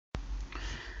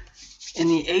In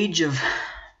the age of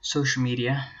social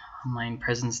media, online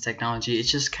presence technology,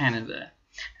 it's just kind of a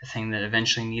thing that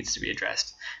eventually needs to be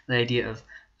addressed. The idea of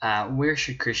where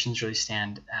should Christians really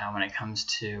stand when it comes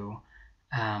to,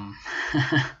 um,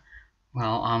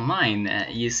 well, online.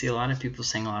 You see a lot of people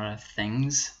saying a lot of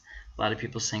things, a lot of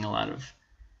people saying a lot of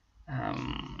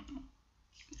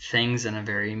things in a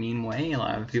very mean way, a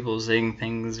lot of people saying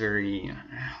things very,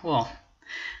 well,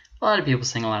 a lot of people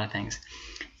saying a lot of things.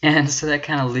 And so that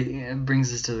kind of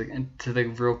brings us to the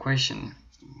real question.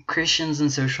 Christians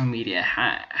and social media,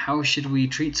 how should we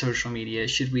treat social media?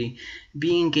 Should we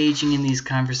be engaging in these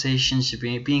conversations? Should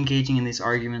we be engaging in these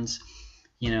arguments?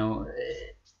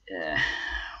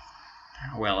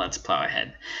 Well, let's plow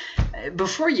ahead.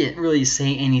 Before you really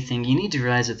say anything, you need to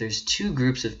realize that there's two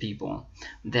groups of people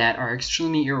that are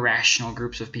extremely irrational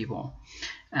groups of people.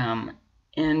 And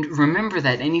remember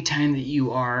that anytime that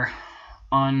you are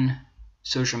on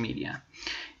social media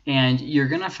and you're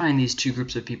going to find these two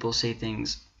groups of people say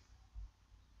things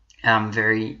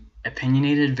very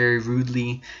opinionated, very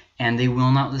rudely, and they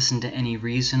will not listen to any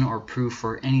reason or proof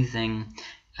or anything.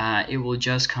 It will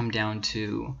just come down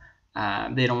to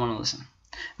they don't want to listen.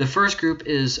 The first group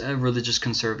is religious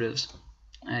conservatives.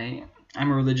 I'm a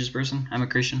religious person. I'm a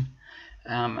Christian.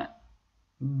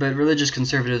 But religious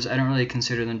conservatives, I don't really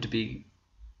consider them to be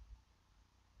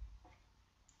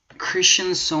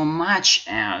Christians so much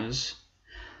as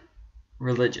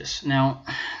religious. Now,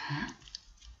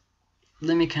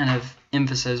 let me kind of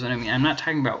emphasize what I mean. I'm not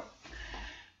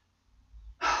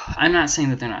saying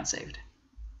that they're not saved.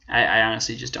 I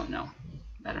honestly just don't know.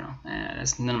 I don't know.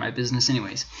 That's none of my business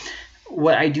anyways.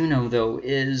 What I do know, though,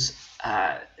 is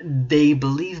they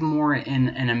believe more in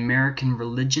an American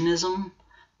religionism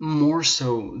more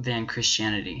so than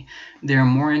Christianity. They're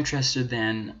more interested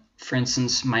than, for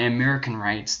instance, my American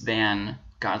rights than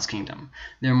God's kingdom.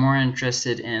 They're more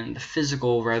interested in the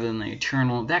physical rather than the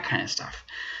eternal, that kind of stuff.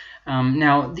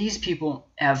 Now, these people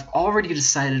have already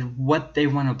decided what they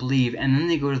want to believe, and then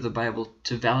they go to the Bible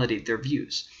to validate their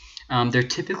views. They're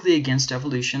typically against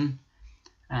evolution.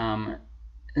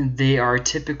 They are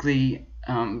typically,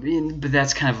 but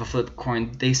that's kind of a flip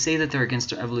coin. They say that they're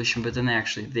against evolution, but then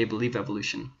they believe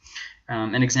evolution.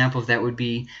 An example of that would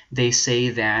be they say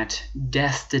that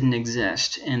death didn't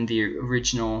exist in the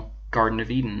original Garden of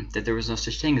Eden, that there was no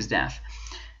such thing as death.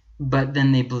 But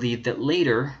then they believe that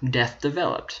later death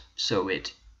developed, so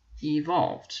it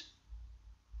evolved.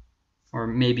 Or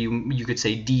maybe you could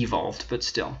say devolved, but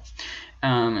still.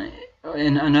 In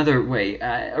another way,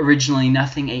 originally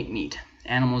nothing ate meat.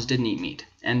 Animals didn't eat meat.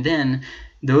 And then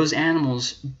those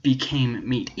animals became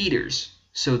meat eaters,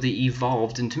 so they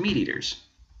evolved into meat eaters.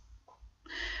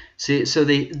 So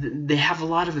they have a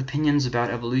lot of opinions about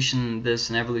evolution this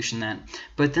and evolution that,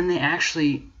 but then they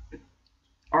actually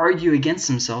argue against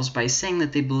themselves by saying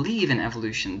that they believe in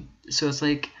evolution. So it's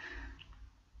like,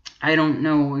 I don't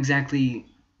know exactly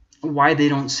why they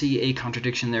don't see a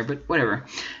contradiction there, but whatever.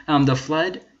 The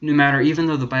flood, no matter, even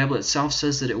though the Bible itself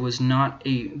says that it was not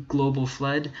a global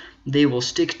flood, they will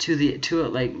stick to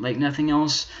it like nothing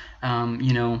else.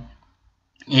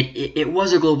 It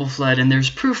was a global flood, and there's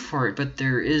proof for it, but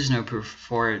there is no proof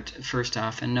for it, first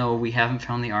off. And no, we haven't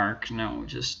found the ark. No,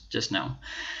 just no.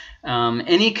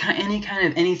 Any kind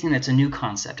of anything that's a new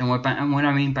concept, and what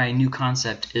I mean by new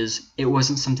concept is it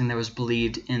wasn't something that was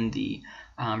believed in the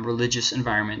religious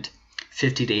environment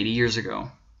 50 to 80 years ago.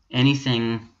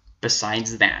 Anything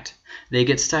besides that, they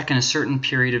get stuck in a certain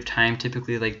period of time,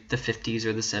 typically like the 50s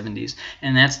or the 70s,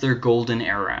 and that's their golden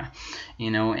era,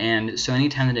 and so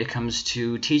anytime that it comes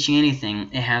to teaching anything,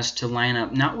 it has to line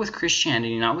up not with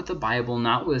Christianity, not with the Bible,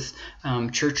 not with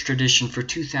church tradition for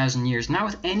 2,000 years, not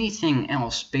with anything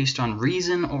else based on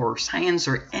reason or science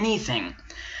or anything,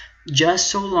 just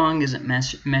so long as it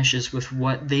meshes with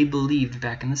what they believed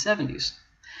back in the 70s.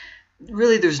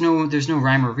 Really, there's no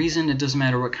rhyme or reason. It doesn't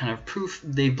matter what kind of proof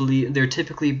they believe.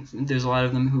 There's a lot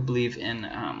of them who believe in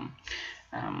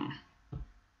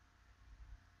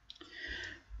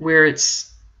where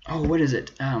it's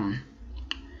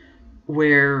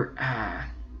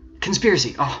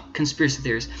conspiracy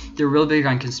theories. They're real big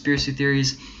on conspiracy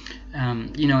theories.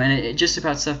 And it just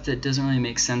about stuff that doesn't really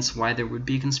make sense why there would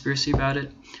be a conspiracy about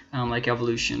it, like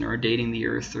evolution or dating the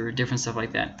Earth or different stuff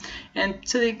like that. And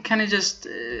so they kind of just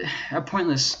a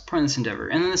pointless endeavor.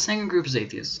 And then the second group is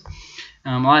atheists.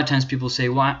 A lot of times people say,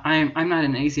 well, I'm not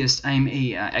an atheist, I'm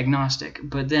a agnostic.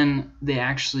 But then they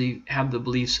actually have the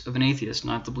beliefs of an atheist,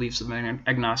 not the beliefs of an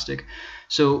agnostic.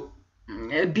 So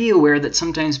be aware that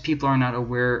sometimes people are not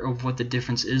aware of what the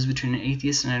difference is between an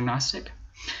atheist and an agnostic.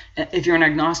 If you're an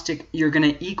agnostic, you're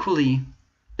going to equally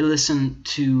listen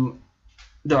to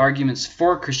the arguments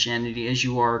for Christianity as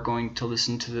you are going to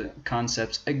listen to the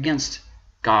concepts against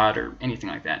God or anything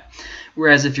like that.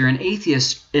 Whereas if you're an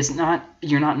atheist,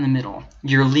 you're not in the middle.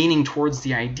 You're leaning towards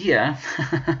the idea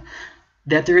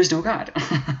that there is no God.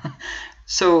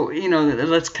 So,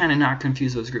 let's kind of not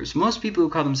confuse those groups. Most people who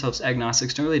call themselves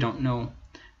agnostics really don't know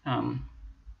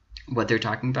what they're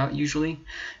talking about usually.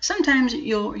 Sometimes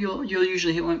you'll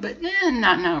usually hit one, but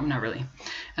not really.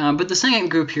 But the second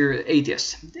group here,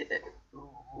 atheists.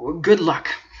 Good luck.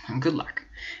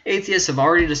 Atheists have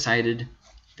already decided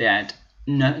that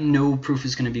no proof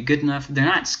is going to be good enough. They're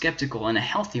not skeptical in a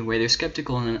healthy way. They're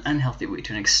skeptical in an unhealthy way,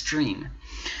 to an extreme.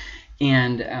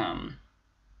 And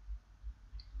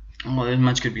well,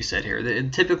 much could be said here.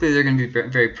 Typically, they're going to be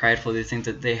very prideful. They think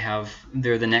that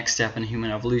they're the next step in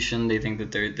human evolution. They think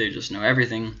that they just know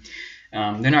everything.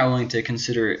 They're not willing to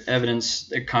consider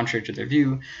evidence contrary to their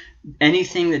view.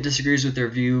 Anything that disagrees with their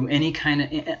view, any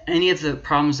of the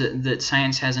problems that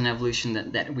science has in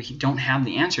evolution that we don't have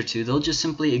the answer to, they'll just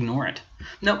simply ignore it.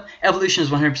 No, evolution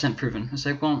is 100% proven. It's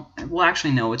like, well,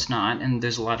 actually, no, it's not, and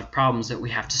there's a lot of problems that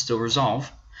we have to still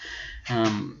resolve.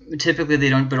 Typically, they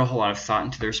don't put a whole lot of thought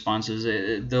into their responses.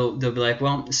 They'll be like,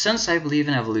 well, since I believe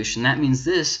in evolution, that means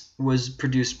this was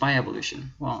produced by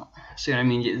evolution. Well, see what I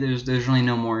mean? There's really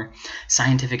no more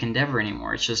scientific endeavor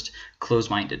anymore. It's just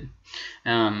closed-minded.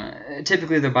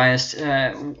 Typically, they're biased.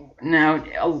 Now,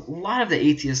 a lot of the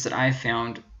atheists that I've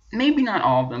found, maybe not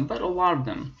all of them, but a lot of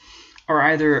them, are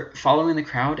either following the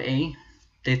crowd, they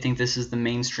think this is the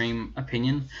mainstream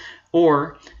opinion,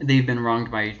 or they've been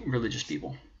wronged by religious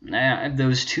people.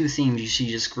 Those two themes you see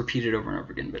just repeated over and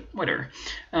over again, but whatever.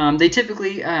 They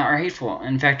typically are hateful.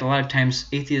 In fact, a lot of times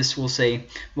atheists will say,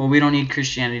 well, we don't need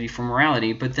Christianity for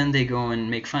morality, but then they go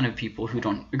and make fun of people who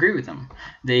don't agree with them.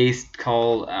 They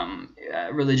call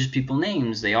religious people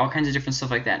names, all kinds of different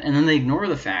stuff like that. And then they ignore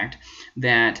the fact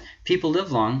that people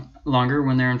live longer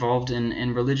when they're involved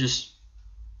in religious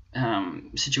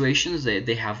situations.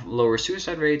 They have lower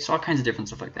suicide rates, all kinds of different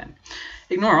stuff like that.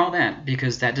 Ignore all that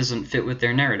because that doesn't fit with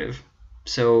their narrative.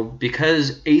 So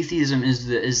because atheism is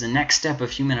the next step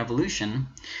of human evolution,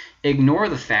 ignore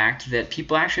the fact that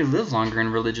people actually live longer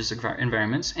in religious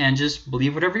environments and just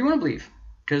believe whatever you want to believe,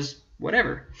 because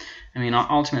whatever. I mean,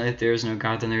 ultimately, if there is no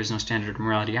God, then there is no standard of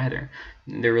morality either.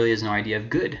 There really is no idea of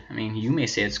good. I mean, you may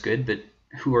say it's good, but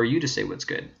who are you to say what's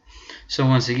good? So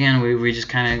once again, we just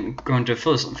kind of go into a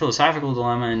philosophical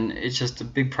dilemma, and it's just a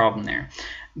big problem there.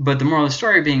 But the moral of the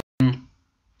story being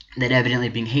that evidently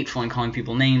being hateful and calling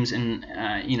people names and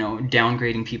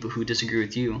downgrading people who disagree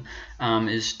with you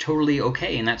is totally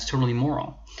okay, and that's totally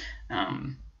moral,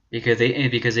 because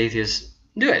atheists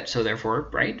do it. So therefore,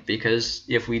 right? Because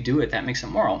if we do it, that makes it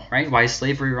moral, right? Why is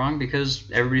slavery wrong?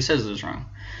 Because everybody says it was wrong.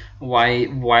 Why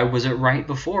was it right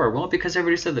before? Well, because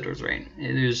everybody said that it was right.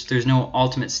 There's no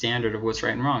ultimate standard of what's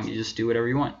right and wrong. You just do whatever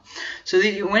you want. So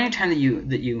anytime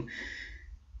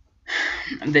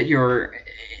that you're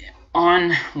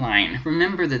online,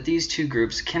 remember that these two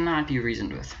groups cannot be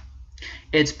reasoned with.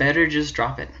 It's better to just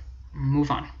drop it,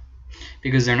 move on,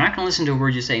 because they're not going to listen to a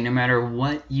word you say, no matter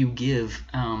what you give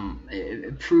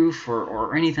proof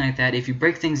or anything like that. If you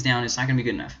break things down, it's not going to be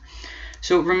good enough.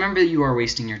 So remember that you are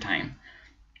wasting your time.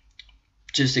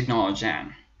 Just acknowledge that.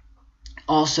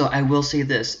 Also, I will say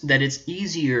this, that it's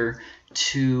easier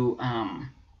to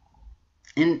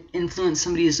influence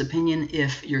somebody's opinion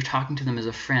if you're talking to them as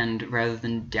a friend rather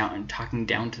than talking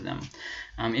down to them.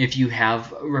 If you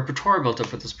have repertoire built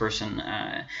up with this person,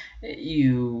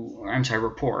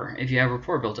 rapport. If you have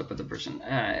rapport built up with the person,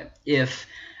 if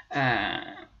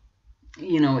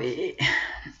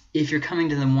you're coming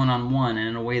to them one-on-one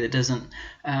in a way that doesn't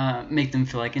make them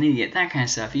feel like an idiot, that kind of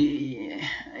stuff,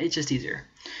 it's just easier.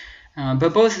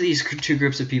 But both of these two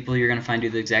groups of people, you're going to find do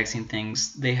the exact same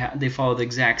things. They follow the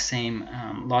exact same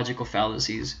logical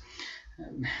fallacies.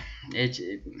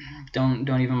 Don't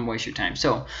even waste your time.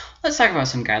 So let's talk about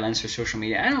some guidelines for social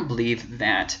media. I don't believe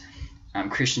that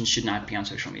Christians should not be on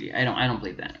social media. I don't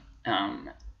believe that.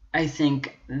 I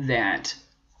think that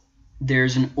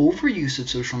there's an overuse of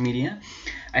social media.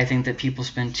 I think that people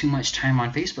spend too much time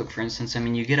on Facebook, for instance. I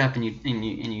mean, you get up and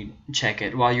you check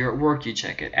it. While you're at work, you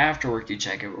check it. After work, you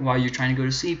check it. While you're trying to go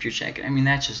to sleep, you check it. I mean,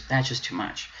 that's just too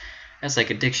much. That's like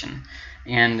addiction.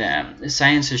 And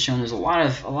science has shown there's a lot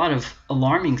of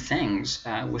alarming things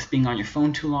with being on your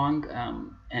phone too long,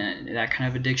 and that kind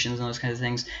of addictions and those kinds of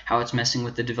things. How it's messing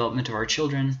with the development of our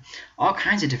children, all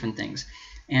kinds of different things.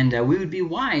 And we would be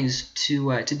wise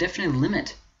to definitely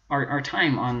limit our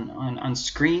time on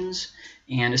screens,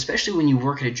 and especially when you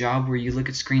work at a job where you look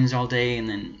at screens all day and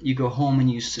then you go home and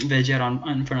you veg out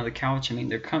in front of the couch. I mean,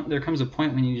 there comes a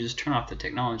point when you just turn off the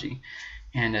technology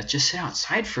and just sit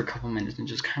outside for a couple minutes and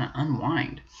just kind of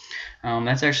unwind.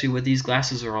 That's actually what these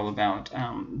glasses are all about.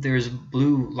 There's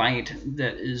blue light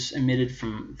that is emitted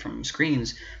from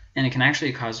screens, and it can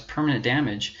actually cause permanent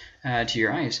damage to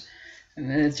your eyes. And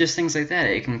it's just things like that.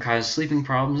 It can cause sleeping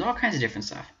problems, all kinds of different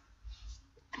stuff.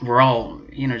 We're all,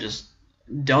 just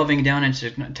delving down into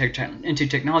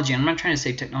technology. And I'm not trying to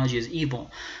say technology is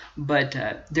evil, but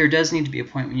there does need to be a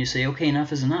point when you say, okay,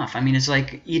 enough is enough. I mean, it's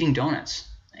like eating donuts.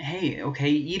 Hey, okay,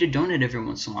 eat a donut every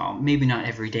once in a while. Maybe not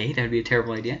every day. That would be a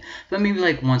terrible idea. But maybe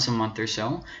like once a month or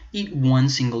so. Eat one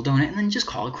single donut and then just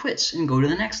call it quits and go to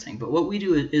the next thing. But what we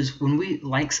do is when we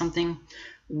like something,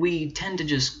 we tend to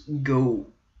just go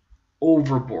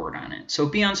overboard on it. So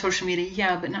be on social media,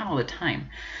 yeah, but not all the time.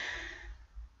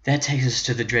 That takes us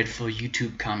to the dreadful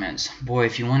YouTube comments. Boy,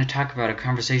 if you want to talk about a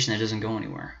conversation that doesn't go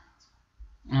anywhere.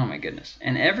 Oh my goodness.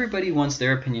 And everybody wants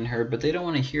their opinion heard, but they don't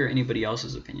want to hear anybody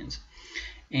else's opinions.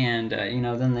 And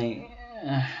then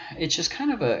it's just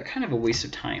kind of a waste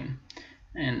of time.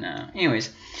 And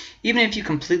anyways, even if you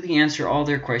completely answer all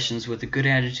their questions with a good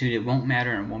attitude, it won't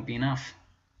matter and it won't be enough.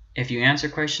 If you answer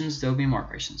questions, there'll be more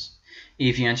questions.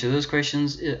 If you answer those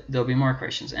questions, there'll be more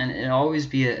questions. And it'll always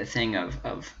be a thing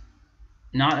of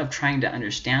not of trying to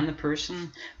understand the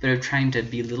person, but of trying to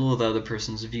belittle the other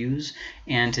person's views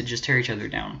and to just tear each other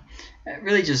down.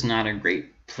 Really just not a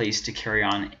great place to carry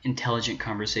on intelligent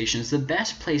conversations. The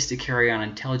best place to carry on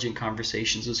intelligent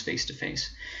conversations is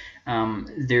face-to-face.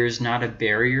 There's not a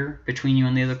barrier between you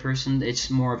and the other person. It's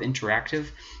more of interactive.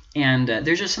 And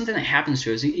there's just something that happens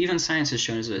to us. Even science has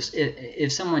shown us this.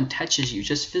 If someone touches you,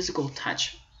 just physical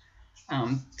touch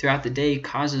throughout the day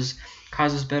causes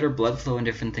better blood flow and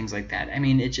different things like that. I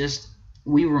mean,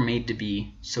 we were made to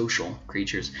be social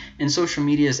creatures. And social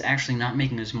media is actually not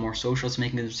making us more social. It's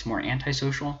making us more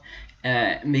antisocial,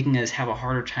 making us have a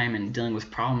harder time in dealing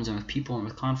with problems and with people and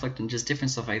with conflict and just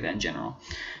different stuff like that in general.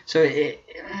 So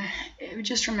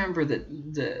just remember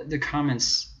that the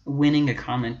comments, winning a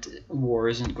comment war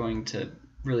isn't going to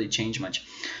really change much.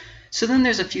 So then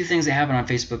there's a few things that happen on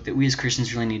Facebook that we as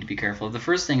Christians really need to be careful of. The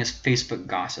first thing is Facebook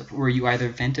gossip, where you either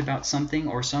vent about something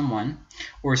or someone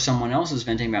else is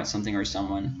venting about something or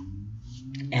someone.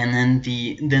 And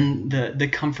then the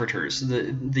comforters,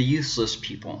 the useless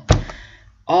people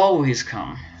always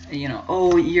come.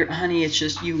 Oh, honey, it's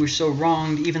just you were so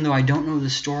wronged. Even though I don't know the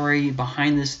story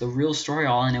behind this, the real story,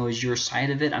 all I know is your side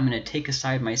of it. I'm going to take a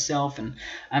side myself, and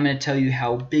I'm going to tell you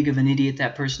how big of an idiot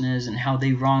that person is and how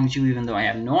they wronged you, even though I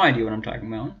have no idea what I'm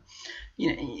talking about.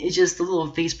 It's just the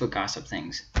little Facebook gossip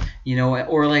things.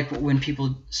 Or like when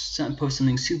people post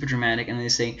something super dramatic and they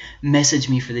say, "Message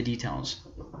me for the details."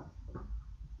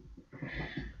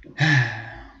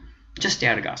 Just stay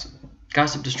out of gossip.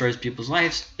 Gossip destroys people's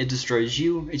lives. It destroys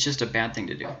you. It's just a bad thing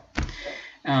to do.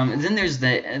 Then there's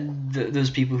those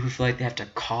people who feel like they have to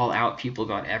call out people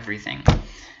about everything.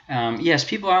 Yes,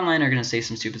 people online are going to say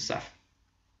some stupid stuff.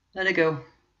 Let it go.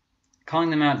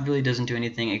 Calling them out really doesn't do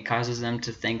anything. It causes them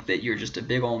to think that you're just a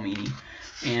big old meanie.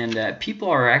 And people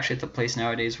are actually at the place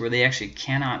nowadays where they actually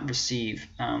cannot receive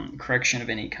correction of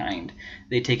any kind.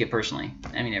 They take it personally.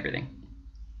 I mean, everything.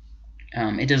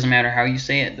 It doesn't matter how you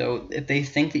say it, though. If they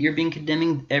think that you're being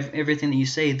condemning everything that you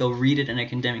say, they'll read it in a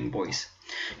condemning voice.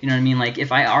 You know what I mean? Like,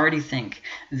 if I already think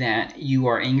that you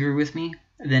are angry with me,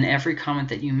 then every comment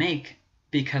that you make,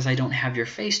 because I don't have your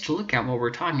face to look at while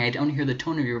we're talking, I don't hear the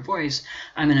tone of your voice,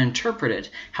 I'm going to interpret it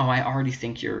how I already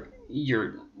think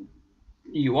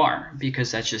you are,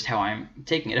 because that's just how I'm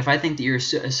taking it. If I think that you're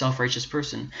a self-righteous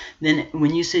person, then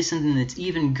when you say something that's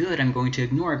even good, I'm going to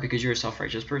ignore it because you're a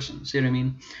self-righteous person. See what I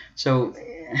mean? So,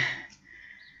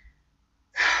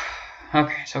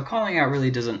 okay, so calling out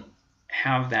really doesn't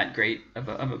have that great of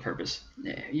a purpose.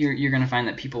 You're going to find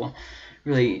that people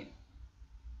really,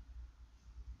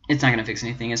 it's not going to fix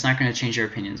anything. It's not going to change your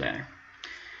opinions either.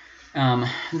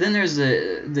 Then there's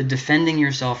the defending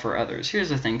yourself or others. Here's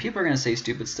the thing. People are going to say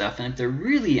stupid stuff, and if they're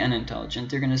really unintelligent,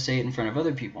 they're going to say it in front of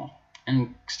other people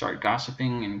and start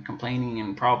gossiping and complaining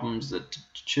and problems that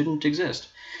shouldn't exist.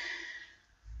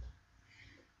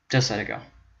 Just let it go.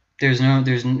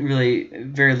 There's really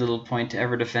very little point to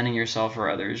ever defending yourself or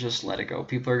others. Just let it go.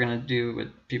 People are going to do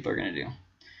what people are going to do.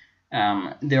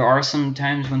 There are some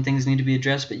times when things need to be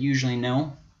addressed, but usually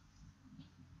no.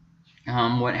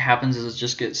 What happens is it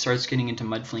just starts getting into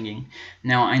mudflinging.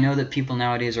 Now, I know that people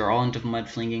nowadays are all into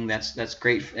mudflinging. That's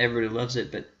great. Everybody loves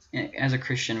it. But as a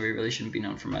Christian, we really shouldn't be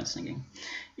known for mudslinging.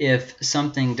 If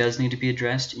something does need to be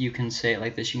addressed, you can say it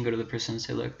like this. You can go to the person and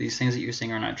say, look, these things that you're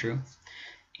saying are not true.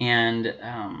 And,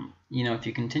 if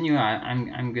you continue,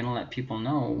 I'm going to let people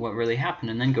know what really happened.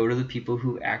 And then go to the people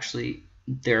who actually,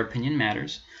 their opinion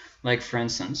matters. Like, for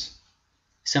instance,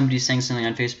 somebody's saying something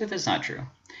on Facebook that's not true.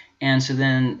 And so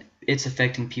then it's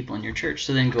affecting people in your church.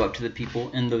 So then go up to the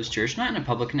people in those church, not in a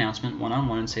public announcement,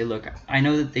 one-on-one, and say, look, I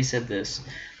know that they said this,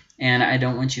 and I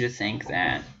don't want you to think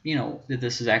that, that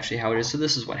this is actually how it is, so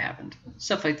this is what happened.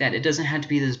 Stuff like that. It doesn't have to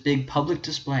be this big public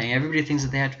display. Everybody thinks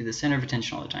that they have to be the center of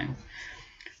attention all the time.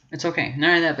 It's okay.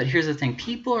 None of that, but here's the thing.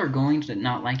 People are going to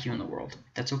not like you in the world.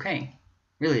 That's okay.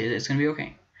 Really, it's going to be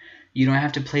okay. You don't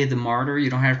have to play the martyr. You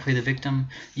don't have to play the victim.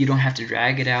 You don't have to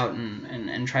drag it out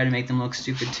and try to make them look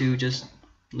stupid too. Just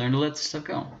learn to let the stuff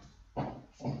go.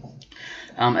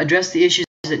 Address the issues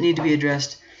that need to be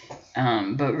addressed,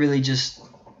 but really just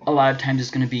a lot of times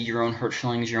it's going to be your own hurt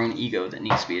feelings, your own ego that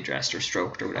needs to be addressed or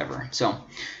stroked or whatever. So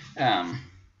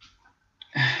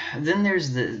then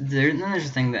there's the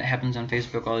thing that happens on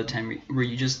Facebook all the time where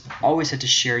you just always have to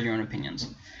share your own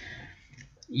opinions.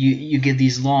 You get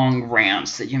these long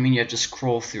rants that you have to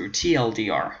scroll through.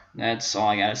 TLDR. That's all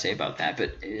I gotta say about that.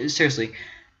 But seriously,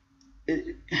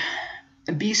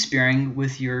 be sparing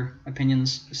with your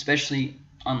opinions, especially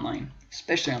online.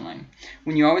 Especially online,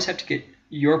 when you always have to get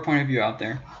your point of view out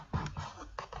there.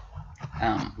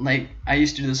 Like I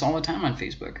used to do this all the time on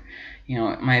Facebook.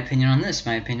 My opinion on this,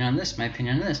 my opinion on this, my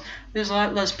opinion on this. There's a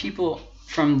lot less people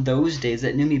from those days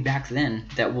that knew me back then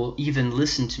that will even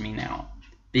listen to me now,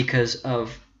 because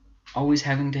of always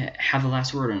having to have the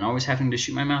last word and always having to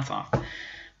shoot my mouth off.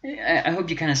 I hope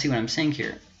you kind of see what I'm saying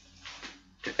here.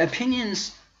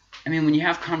 Opinions, when you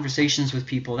have conversations with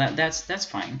people, that's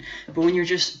fine. But when you're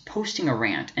just posting a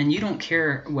rant and you don't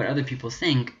care what other people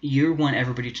think, you want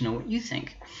everybody to know what you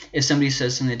think. If somebody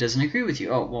says something that doesn't agree with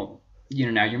you, oh, well,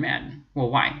 now you're mad. Well,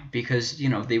 why? Because,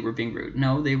 they were being rude.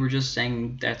 No, they were just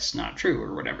saying that's not true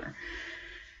or whatever.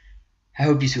 I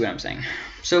hope you see what I'm saying.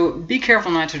 So be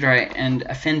careful not to try and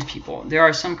offend people. There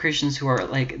are some Christians who are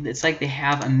it's like they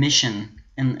have a mission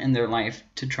in their life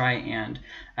to try and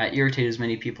irritate as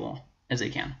many people as they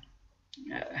can.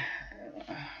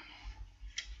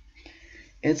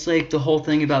 It's like the whole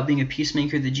thing about being a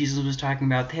peacemaker that Jesus was talking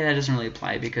about. Hey, that doesn't really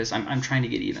apply because I'm trying to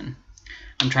get even.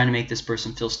 I'm trying to make this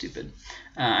person feel stupid.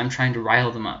 I'm trying to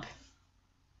rile them up.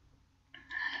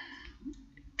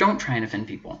 Don't try and offend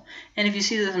people. And if you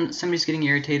see that somebody's getting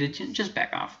irritated, just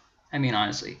back off.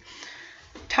 Honestly.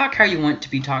 Talk how you want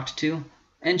to be talked to.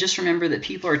 And just remember that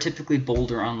people are typically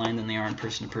bolder online than they are in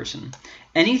person to person.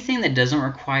 Anything that doesn't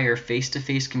require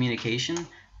face-to-face communication,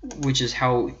 which is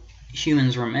how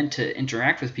humans were meant to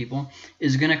interact with people,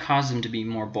 is going to cause them to be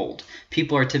more bold.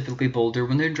 People are typically bolder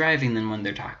when they're driving than when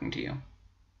they're talking to you.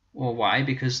 Well, why?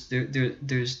 Because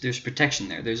there's protection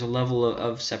there. There's a level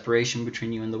of separation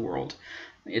between you and the world.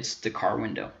 It's the car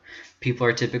window. People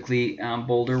are typically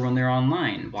bolder when they're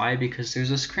online. Why? Because there's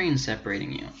a screen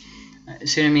separating you.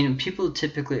 See what I mean? People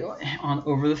typically,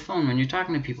 over the phone, when you're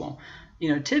talking to people,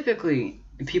 typically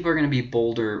people are going to be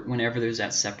bolder whenever there's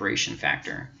that separation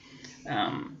factor.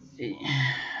 And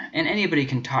anybody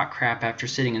can talk crap after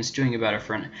sitting and stewing about it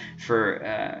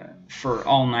for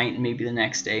all night and maybe the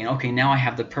next day. And okay, now I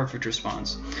have the perfect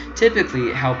response.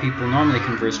 Typically, how people normally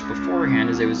conversed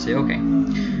beforehand is they would say, okay,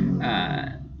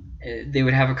 they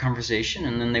would have a conversation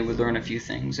and then they would learn a few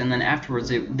things. And then afterwards,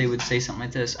 they would say something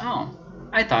like this, oh,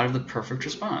 I thought of the perfect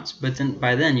response. But then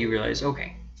by then you realize,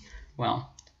 okay,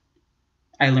 well,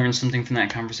 I learned something from that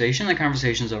conversation. The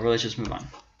conversation's over. Let's just move on.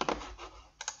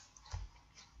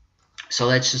 So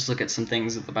let's just look at some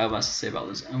things that the Bible has to say about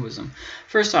wisdom.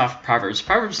 First off, Proverbs.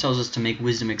 Proverbs tells us to make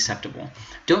wisdom acceptable.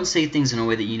 Don't say things in a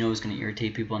way that you know is going to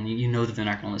irritate people and you know that they're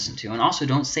not going to listen to. And also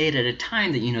don't say it at a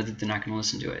time that you know that they're not going to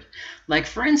listen to it. Like,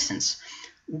 for instance,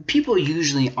 people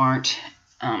usually aren't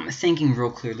thinking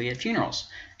real clearly at funerals.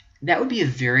 That would be a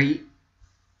very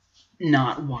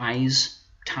not wise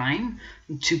time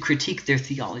to critique their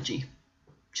theology.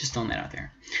 Just throwing that out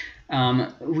there.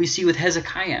 We see with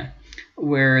Hezekiah,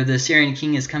 where the Syrian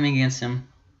king is coming against him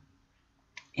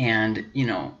and,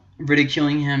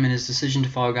 ridiculing him and his decision to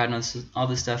follow God and all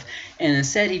this stuff. And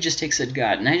instead, he just takes it to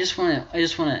God. And I just want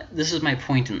to, this is my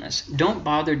point in this. Don't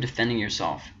bother defending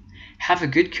yourself. Have a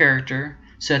good character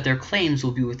so that their claims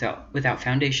will be without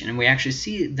foundation. And we actually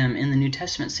see them in the New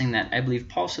Testament saying that. I believe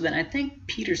Paul said that. And I think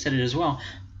Peter said it as well.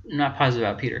 I'm not positive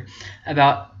about Peter.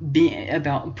 About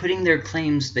putting their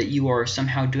claims that you are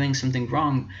somehow doing something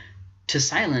wrong to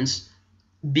silence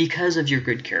because of your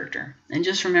good character. And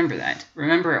just remember that.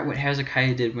 Remember what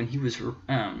Hezekiah did when he was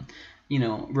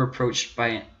reproached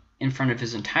in front of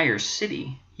his entire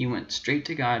city. He went straight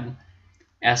to God,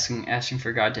 asking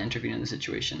for God to intervene in the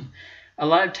situation. A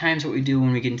lot of times what we do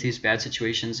when we get into these bad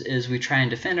situations is we try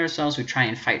and defend ourselves, we try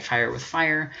and fight fire with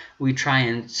fire, we try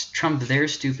and trump their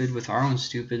stupid with our own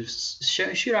stupid,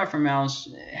 shoot off our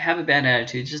mouths, have a bad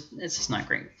attitude. It's just not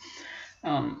great.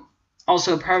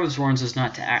 Also, Proverbs warns us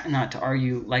not to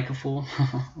argue like a fool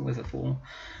with a fool.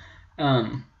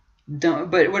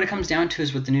 But what it comes down to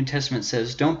is what the New Testament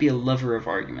says: don't be a lover of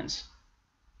arguments.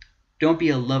 Don't be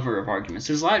a lover of arguments.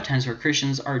 There's a lot of times where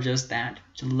Christians are just that,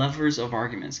 lovers of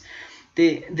arguments.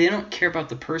 They don't care about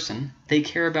the person. They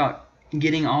care about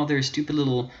getting all their stupid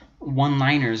little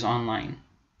one-liners online.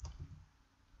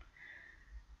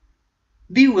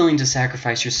 Be willing to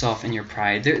sacrifice yourself and your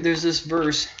pride. There's this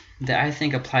verse that I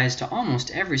think applies to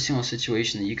almost every single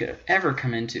situation that you could ever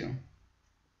come into.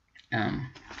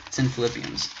 It's in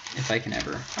Philippians, if I can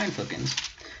ever find Philippians.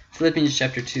 Philippians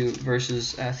chapter 2,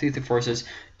 verses 3-4 says,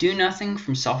 "Do nothing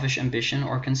from selfish ambition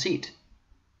or conceit."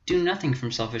 Do nothing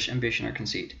from selfish ambition or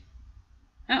conceit.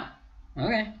 Oh,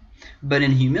 okay. "But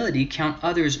in humility count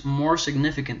others more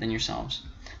significant than yourselves.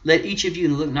 Let each of you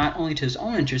look not only to his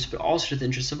own interests, but also to the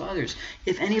interests of others."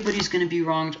 If anybody's going to be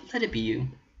wronged, let it be you.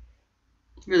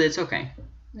 Really, it's okay.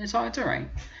 It's all right.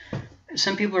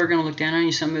 Some people are going to look down on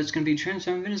you. Some of it's going to be true, and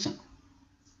some of it isn't.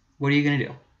 What are you going to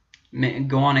do?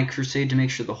 Go on a crusade to make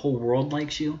sure the whole world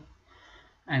likes you?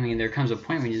 I mean, there comes a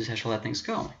point when you just have to let things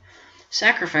go.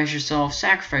 Sacrifice yourself,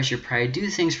 sacrifice your pride, do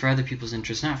things for other people's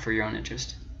interest, not for your own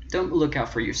interest. Don't look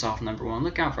out for yourself, number one.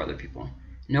 Look out for other people.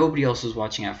 Nobody else is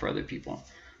watching out for other people.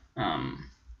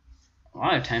 A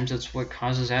lot of times that's what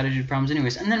causes attitude problems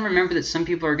anyways. And then remember that some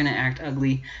people are going to act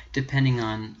ugly depending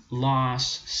on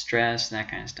loss, stress, that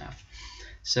kind of stuff.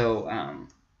 So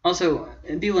also,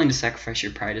 be willing to sacrifice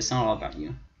your pride. It's not all about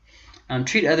you.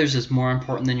 Treat others as more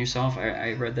important than yourself.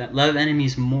 I read that. Love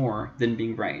enemies more than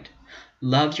being right.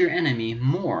 Love your enemy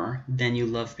more than you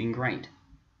love being right.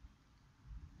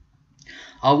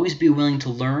 Always be willing to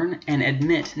learn and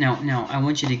admit. Now, I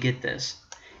want you to get this.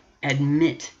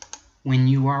 Admit when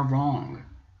you are wrong.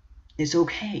 It's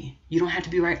okay. You don't have to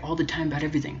be right all the time about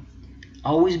everything.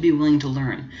 Always be willing to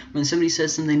learn. When somebody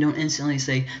says something, don't instantly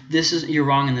say, you're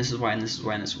wrong and this is why and this is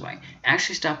why and this is why.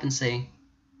 Actually stop and say,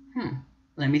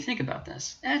 let me think about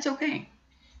this. That's okay.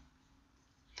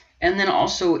 And then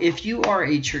also, if you are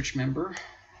a church member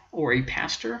or a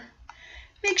pastor,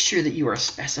 make sure that you are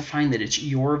specifying that it's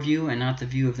your view and not the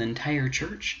view of the entire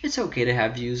church. It's okay to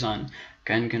have views on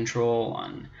gun control,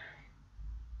 on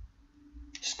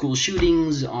school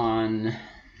shootings, on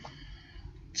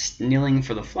kneeling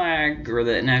for the flag or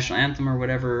the national anthem or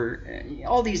whatever.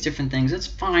 All these different things. It's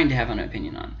fine to have an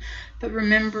opinion on. But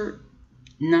remember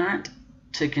not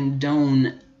to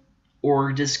condone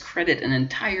or discredit an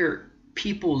entire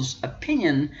people's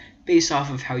opinion based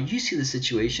off of how you see the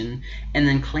situation and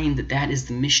then claim that that is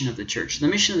the mission of the church. The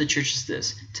mission of the church is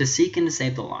this: to seek and to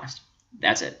save the lost.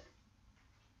 That's it.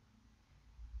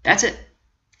 That's it.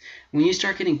 When you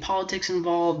start getting politics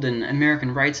involved and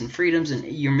American rights and freedoms, and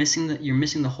you're missing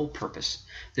the whole purpose.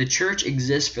 The church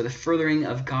exists for the furthering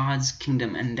of God's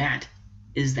kingdom, and that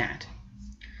is that.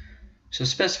 So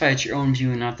specify it's your own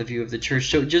view and not the view of the church.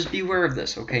 So just beware of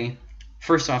this, okay?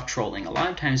 First off, trolling. A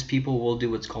lot of times people will do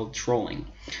what's called trolling.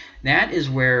 That is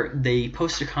where they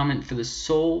post a comment for the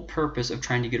sole purpose of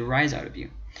trying to get a rise out of you.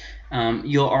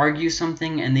 You'll argue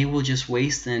something and they will just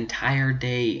waste the entire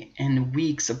day and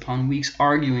weeks upon weeks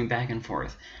arguing back and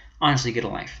forth. Honestly, get a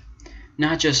life.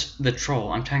 Not just the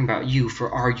troll. I'm talking about you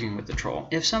for arguing with the troll.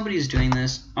 If somebody is doing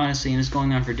this, honestly, and it's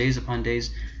going on for days upon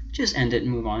days, just end it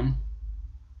and move on.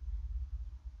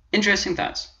 Interesting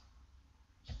thoughts.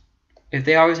 If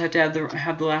they always have to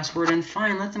have the last word in,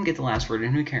 fine, let them get the last word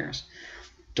in. Who cares?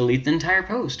 Delete the entire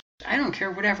post. I don't care,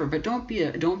 whatever. But don't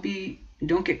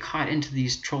get caught into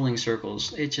these trolling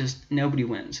circles. It just, nobody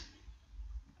wins.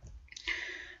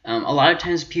 A lot of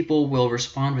times people will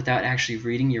respond without actually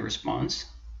reading your response.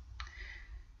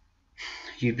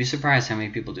 You'd be surprised how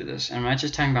many people do this. And I'm not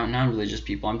just talking about non-religious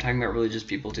people. I'm talking about religious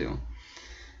people too.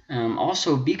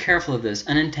 Also, be careful of this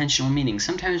unintentional meaning.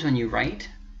 Sometimes when you write,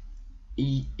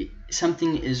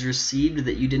 something is received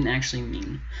that you didn't actually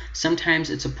mean. Sometimes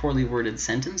it's a poorly worded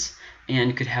sentence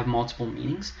and could have multiple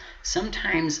meanings.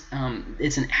 Sometimes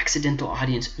it's an accidental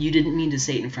audience. You didn't mean to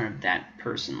say it in front of that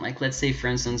person. Like, let's say, for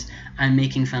instance, I'm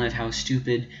making fun of how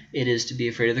stupid it is to be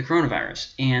afraid of the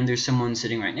coronavirus, and there's someone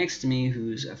sitting right next to me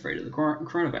who's afraid of the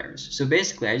coronavirus. So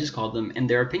basically, I just called them and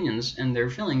their opinions and their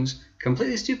feelings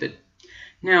completely stupid.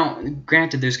 Now,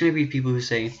 granted, there's going to be people who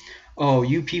say, oh,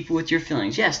 you people with your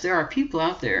feelings. Yes, there are people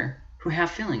out there who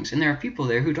have feelings, and there are people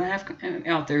there who don't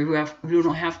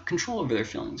have control over their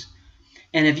feelings.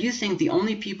 And if you think the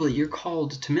only people that you're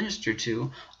called to minister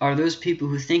to are those people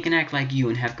who think and act like you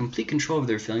and have complete control of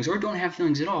their feelings or don't have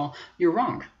feelings at all, you're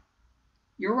wrong.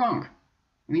 You're wrong.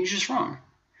 I mean, you're just wrong.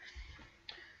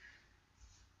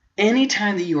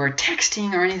 Anytime that you are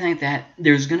texting or anything like that,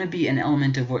 there's going to be an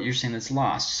element of what you're saying that's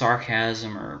lost.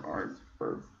 Sarcasm or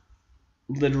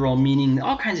literal meaning,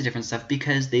 all kinds of different stuff,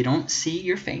 because they don't see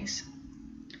your face.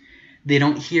 They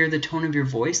don't hear the tone of your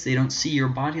voice. They don't see your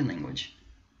body language.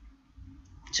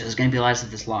 So there's going to be a lot of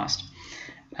stuff that's lost.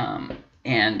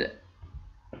 And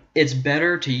it's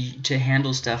better to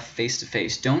handle stuff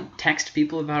face-to-face. Don't text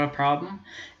people about a problem,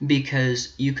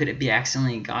 because you could be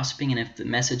accidentally gossiping, and if the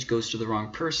message goes to the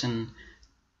wrong person,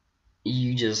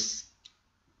 you just...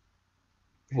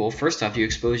 Well, first off, you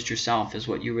exposed yourself as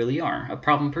what you really are, a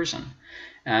problem person.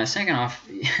 Second off,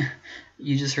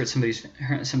 you just hurt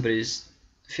somebody's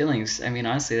feelings. I mean,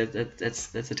 honestly,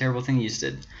 that's a terrible thing you just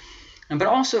did. But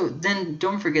also, then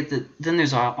don't forget that then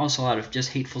there's also a lot of just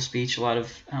hateful speech, a lot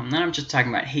of not I'm just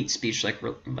talking about hate speech like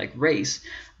race,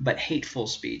 but hateful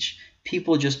speech.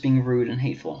 People just being rude and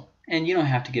hateful. And you don't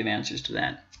have to give answers to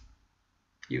that.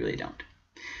 You really don't.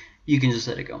 You can just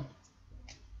let it go.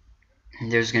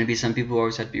 And there's going to be some people who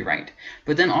always have to be right.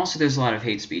 But then also there's a lot of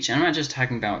hate speech. And I'm not just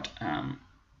talking about I'm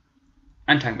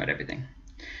talking about everything.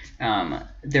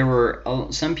 There were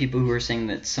some people who were saying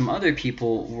that some other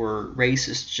people were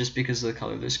racist just because of the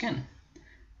color of their skin.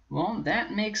 Well,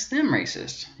 that makes them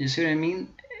racist. You see what I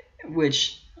mean?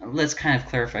 Which, let's kind of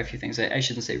clarify a few things. I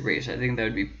shouldn't say race. I think that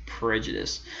would be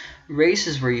prejudice. Race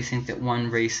is where you think that one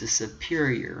race is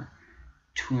superior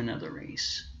to another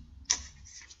race.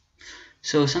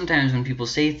 So sometimes when people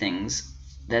say things,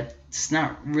 that's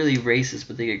not really racist,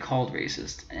 but they get called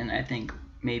racist. And I think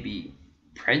maybe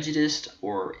prejudiced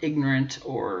or ignorant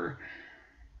or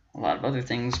a lot of other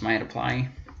things might apply.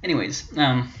 Anyways,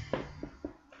 I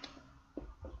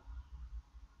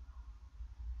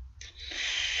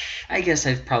guess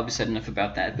I've probably said enough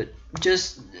about that, but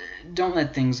just don't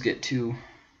let things get too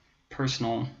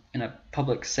personal in a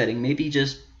public setting. Maybe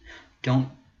just don't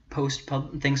post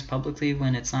things publicly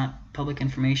when it's not public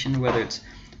information, whether it's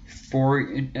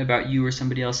about you or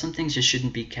somebody else. Some things just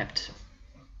shouldn't be kept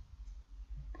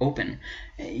open.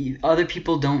 Other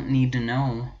people don't need to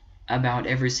know about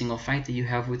every single fight that you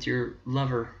have with your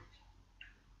lover.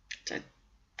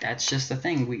 That's just the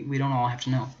thing. We don't all have to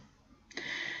know.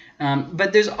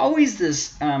 But there's always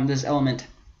this element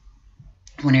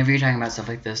whenever you're talking about stuff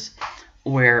like this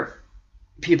where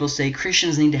people say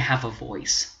Christians need to have a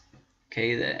voice.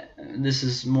 Okay, this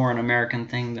is more an American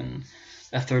thing than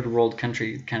a third world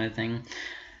country kind of thing.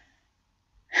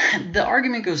 The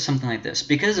argument goes something like this.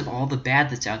 Because of all the bad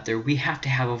that's out there, we have to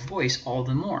have a voice all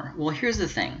the more. Well, here's the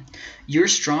thing. Your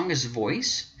strongest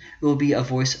voice will be a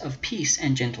voice of peace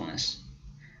and gentleness,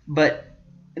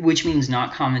 which means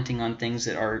not commenting on things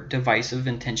that are divisive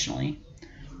intentionally.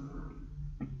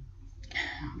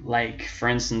 Like, for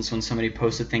instance, when somebody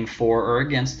posts a thing for or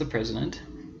against the president,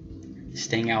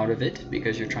 staying out of it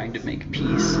because you're trying to make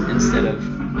peace instead of...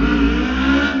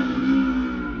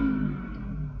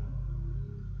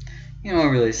 You know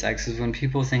what really sucks is when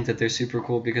people think that they're super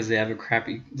cool because they have a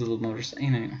crappy little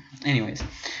motorcycle. Anyways,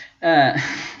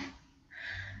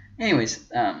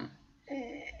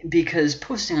 because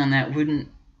posting on that wouldn't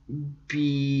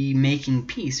be making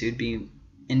peace. It would be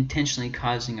intentionally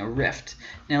causing a rift.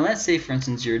 Now, let's say, for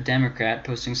instance, you're a Democrat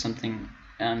posting something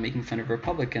making fun of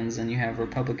Republicans, and you have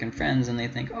Republican friends, and they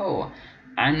think, oh,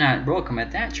 I'm not welcome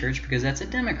at that church because that's a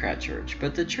Democrat church.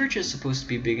 But the church is supposed to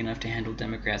be big enough to handle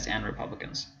Democrats and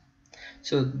Republicans.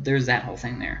 So there's that whole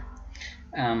thing there.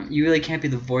 You really can't be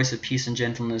the voice of peace and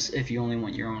gentleness if you only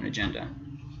want your own agenda.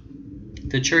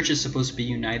 The church is supposed to be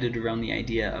united around the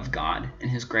idea of God and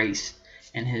His grace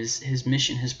and His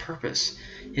mission, His purpose,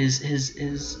 His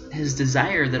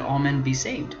desire that all men be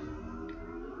saved.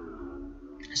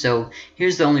 So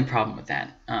here's the only problem with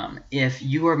that. If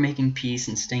you are making peace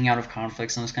and staying out of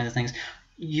conflicts and those kinds of things,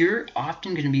 you're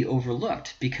often going to be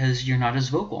overlooked because you're not as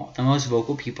vocal. The most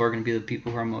vocal people are going to be the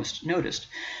people who are most noticed.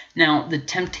 Now, the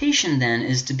temptation then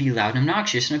is to be loud and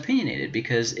obnoxious and opinionated,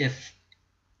 because if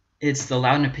it's the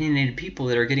loud and opinionated people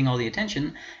that are getting all the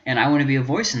attention, and I want to be a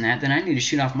voice in that, then I need to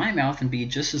shoot off my mouth and be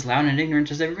just as loud and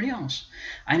ignorant as everybody else.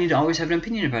 I need to always have an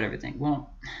opinion about everything.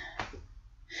 Well,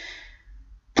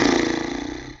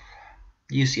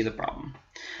 you see the problem.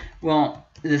 Well,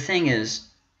 the thing is,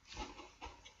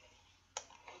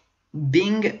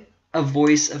 being a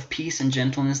voice of peace and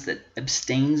gentleness that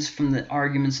abstains from the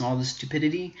arguments and all the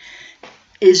stupidity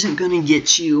isn't going to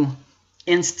get you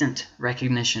instant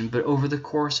recognition, but over the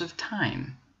course of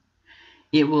time,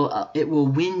 it will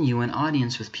win you an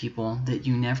audience with people that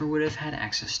you never would have had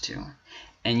access to,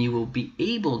 and you will be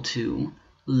able to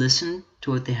listen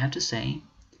to what they have to say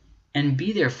and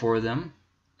be there for them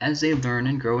as they learn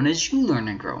and grow and as you learn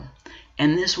and grow.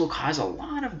 And this will cause a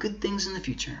lot of good things in the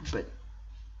future, but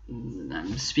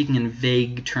I'm speaking in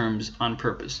vague terms on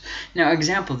purpose. Now, an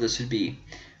example of this would be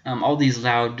all these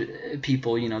loud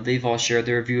people, they've all shared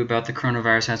their view about the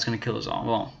coronavirus, how it's going to kill us all.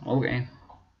 Well, okay.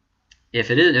 If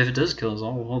it does kill us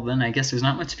all, well, then I guess there's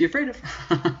not much to be afraid of.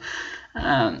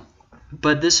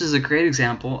 But this is a great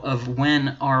example of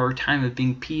when our time of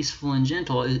being peaceful and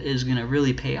gentle is going to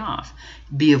really pay off.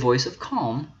 Be a voice of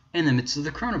calm in the midst of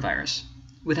the coronavirus,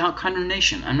 without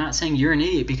condemnation. I'm not saying you're an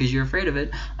idiot because you're afraid of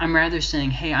it. I'm rather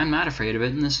saying, hey, I'm not afraid of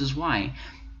it, and this is why.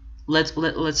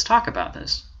 Let's talk about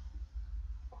this.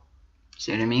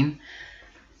 See what I mean?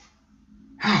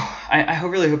 I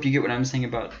really hope you get what I'm saying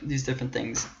about these different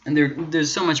things. And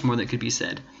there's so much more that could be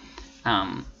said.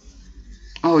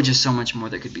 Just so much more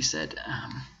that could be said.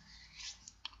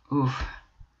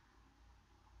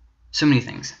 So many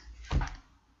things.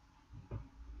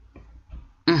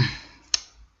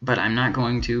 But I'm not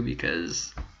going to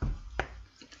because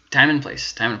time and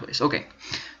place. Okay.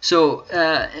 So,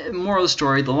 moral of the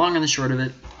story, the long and the short of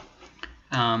it,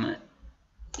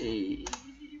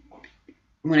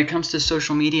 when it comes to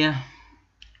social media,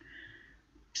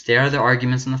 stay out of the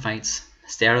arguments and the fights.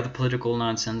 Stay out of the political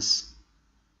nonsense.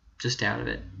 Just stay out of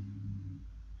it.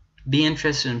 Be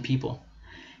interested in people.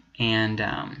 And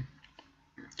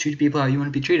treat people how you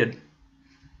want to be treated.